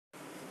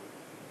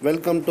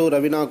Welcome to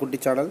Raveena குட்டி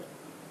channel.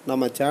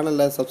 நம்ம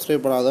சேனலில்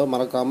சப்ஸ்கிரைப் பண்ணாதோ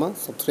மறக்காமல்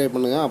சப்ஸ்கிரைப்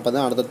பண்ணுங்கள். அப்போ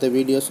தான் அடுத்தடுத்த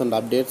வீடியோஸ் அண்ட்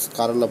அப்டேட்ஸ்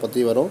காரில்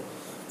பற்றி வரும்.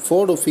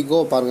 ஃபோர்டு ஃபிகோ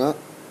பாருங்கள்.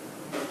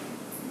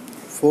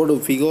 ஃபோர்டு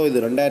ஃபிகோ இது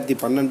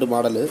 2012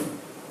 மாடலு.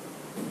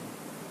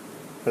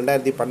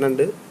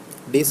 2012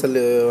 டீசல்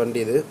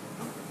வண்டி. இது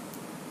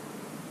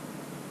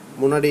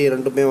முன்னாடி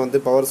ரெண்டுமே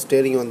பவர்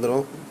ஸ்டேரிங்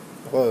வந்துடும்,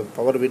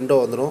 பவர் விண்டோ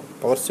வந்துடும்,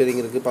 பவர்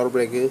ஸ்டேரிங் இருக்குது, பவர்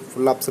பிரேக்கு,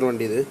 ஃபுல் ஆப்ஷன்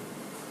வண்டி. இது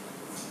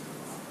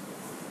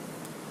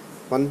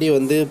வண்டி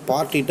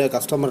பார்ட்டிகிட்ட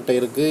கஸ்டமர்கிட்ட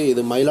இருக்குது.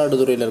 இது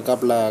மயிலாடுதுறையில்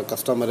இருக்காப்புல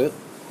கஸ்டமரு.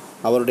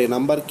 அவருடைய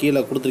நம்பர்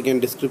கீழே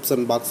கொடுத்துருக்கேன்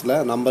டிஸ்கிரிப்ஷன் பாக்ஸில்.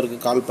 நம்பருக்கு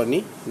கால் பண்ணி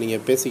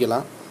நீங்கள்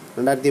பேசிக்கலாம்.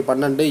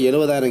 2012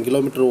 70,000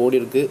 கிலோமீட்டர் ஓடி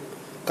இருக்குது.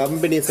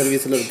 கம்பெனி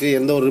சர்வீஸில் இருக்குது.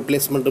 எந்த ஒரு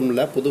ரிப்ளேஸ்மெண்ட்டும்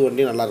இல்லை. புது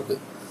வண்டி நல்லாயிருக்கு.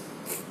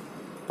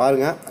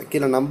 பாருங்கள்,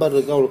 கீழே நம்பர்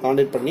இருக்குது, அவங்களுக்கு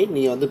கான்டாக்ட் பண்ணி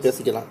நீங்கள்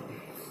பேசிக்கலாம்.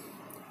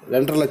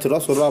 2.5 லட்ச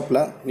ரூபா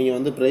சொல்கிறாப்புல.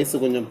 நீங்கள்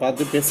ப்ரைஸு கொஞ்சம்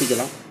பார்த்து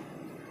பேசிக்கலாம்.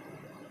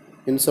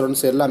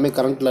 இன்சூரன்ஸ் எல்லாமே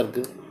கரண்ட்டில்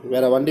இருக்குது.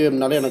 வேறு வண்டி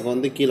வேணும்னாலும்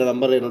எனக்கு கீழே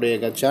நம்பர்,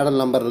 என்னுடைய சேனல்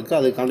நம்பர் இருக்குது,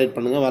 அதுக்கு கான்டாக்ட்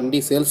பண்ணுங்கள். வண்டி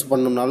சேல்ஸ்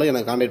பண்ணணும்னாலும்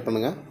எனக்கு கான்டாக்ட்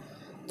பண்ணுங்கள்.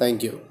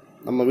 தேங்க்யூ.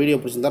 நம்ம வீடியோ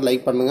பிடிச்சிருந்தால்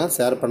லைக் பண்ணுங்கள்,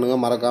 ஷேர்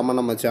பண்ணுங்கள், மறக்காமல்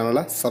நம்ம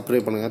சேனலை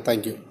சப்ஸ்கிரைப் பண்ணுங்கள்.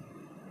 தேங்க்யூ.